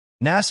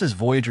NASA's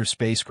Voyager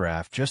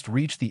spacecraft just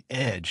reached the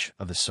edge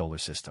of the solar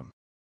system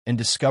and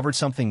discovered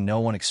something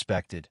no one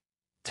expected: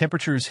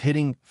 temperatures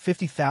hitting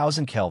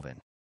 50,000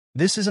 Kelvin.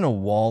 This isn't a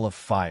wall of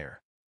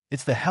fire.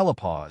 It's the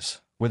helipause,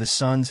 where the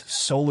sun's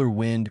solar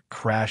wind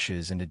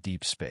crashes into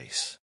deep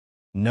space.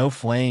 No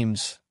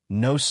flames,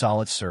 no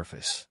solid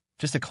surface,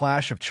 just a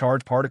clash of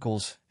charged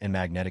particles and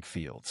magnetic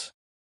fields.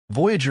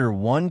 Voyager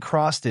 1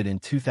 crossed it in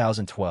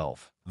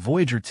 2012,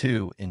 Voyager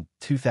 2 in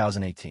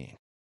 2018.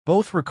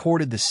 Both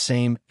recorded the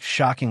same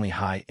shockingly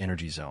high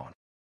energy zone.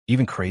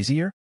 Even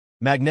crazier,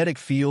 magnetic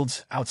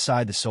fields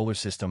outside the solar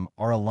system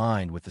are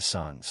aligned with the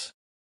sun's.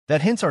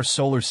 That hints our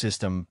solar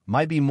system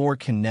might be more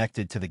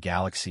connected to the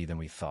galaxy than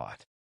we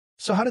thought.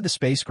 So how did the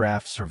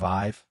spacecraft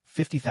survive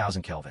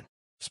 50,000 Kelvin?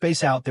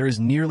 Space out there is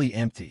nearly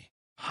empty,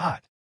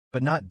 hot,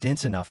 but not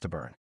dense enough to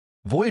burn.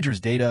 Voyager's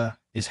data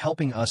is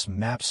helping us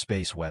map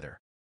space weather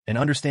and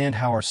understand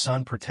how our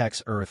sun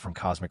protects Earth from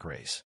cosmic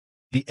rays.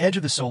 The edge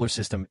of the solar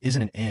system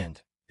isn't an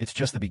end, it's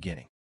just the beginning.